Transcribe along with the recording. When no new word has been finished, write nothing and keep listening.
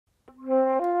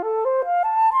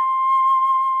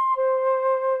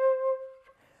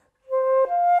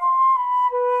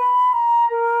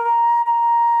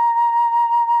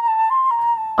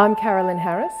I'm Carolyn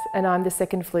Harris and I'm the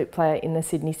second flute player in the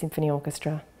Sydney Symphony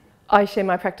Orchestra. I share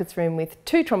my practice room with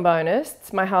two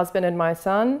trombonists, my husband and my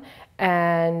son,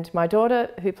 and my daughter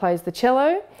who plays the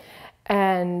cello,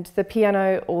 and the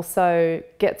piano also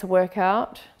gets a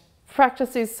workout.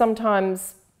 Practice is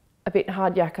sometimes a bit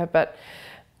hard yakka, but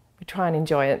we try and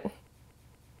enjoy it.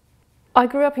 I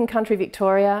grew up in country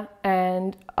Victoria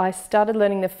and I started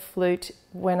learning the flute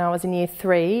when I was in year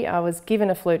 3. I was given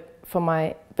a flute for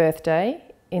my birthday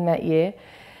in that year.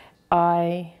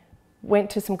 I went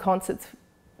to some concerts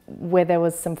where there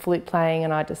was some flute playing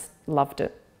and I just loved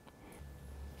it.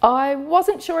 I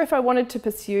wasn't sure if I wanted to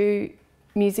pursue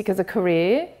music as a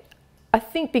career. I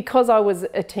think because I was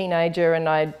a teenager and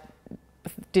I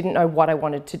didn't know what I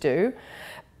wanted to do,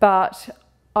 but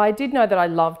I did know that I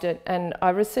loved it and I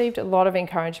received a lot of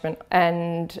encouragement,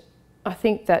 and I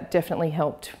think that definitely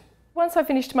helped. Once I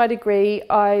finished my degree,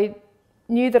 I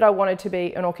knew that I wanted to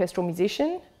be an orchestral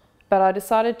musician, but I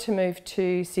decided to move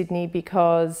to Sydney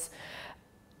because,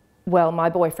 well, my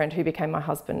boyfriend, who became my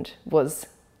husband, was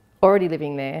already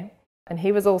living there and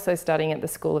he was also studying at the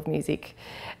School of Music.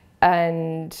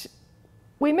 And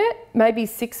we met maybe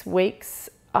 6 weeks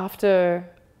after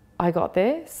I got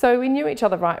there, so we knew each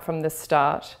other right from the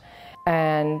start,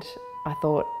 and I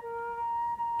thought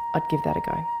I'd give that a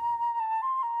go.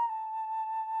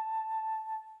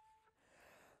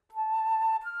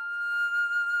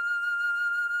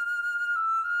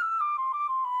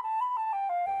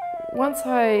 Once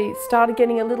I started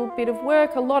getting a little bit of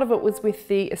work, a lot of it was with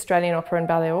the Australian Opera and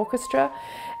Ballet Orchestra,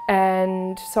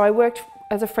 and so I worked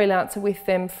as a freelancer with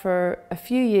them for a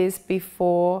few years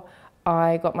before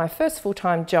I got my first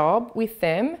full-time job with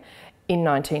them in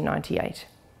 1998.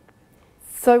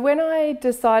 So when I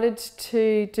decided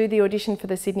to do the audition for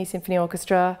the Sydney Symphony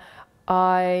Orchestra,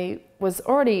 I was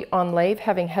already on leave,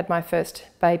 having had my first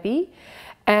baby,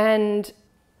 and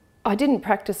I didn't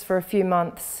practice for a few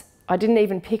months. I didn't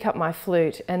even pick up my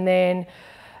flute, and then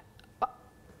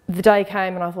the day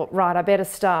came and I thought, right, I better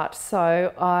start.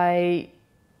 So I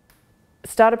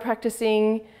started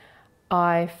practicing,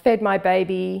 I fed my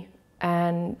baby,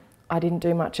 and I didn't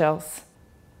do much else.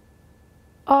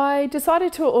 I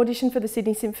decided to audition for the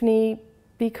Sydney Symphony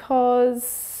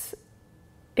because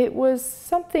it was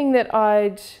something that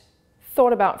I'd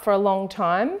thought about for a long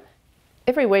time.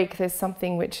 Every week there's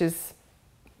something which is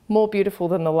more beautiful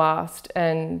than the last,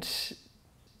 and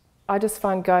I just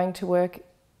find going to work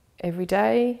every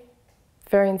day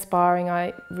very inspiring.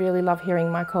 I really love hearing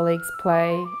my colleagues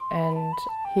play and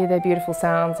hear their beautiful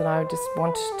sounds, and I just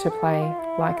want to play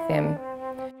like them.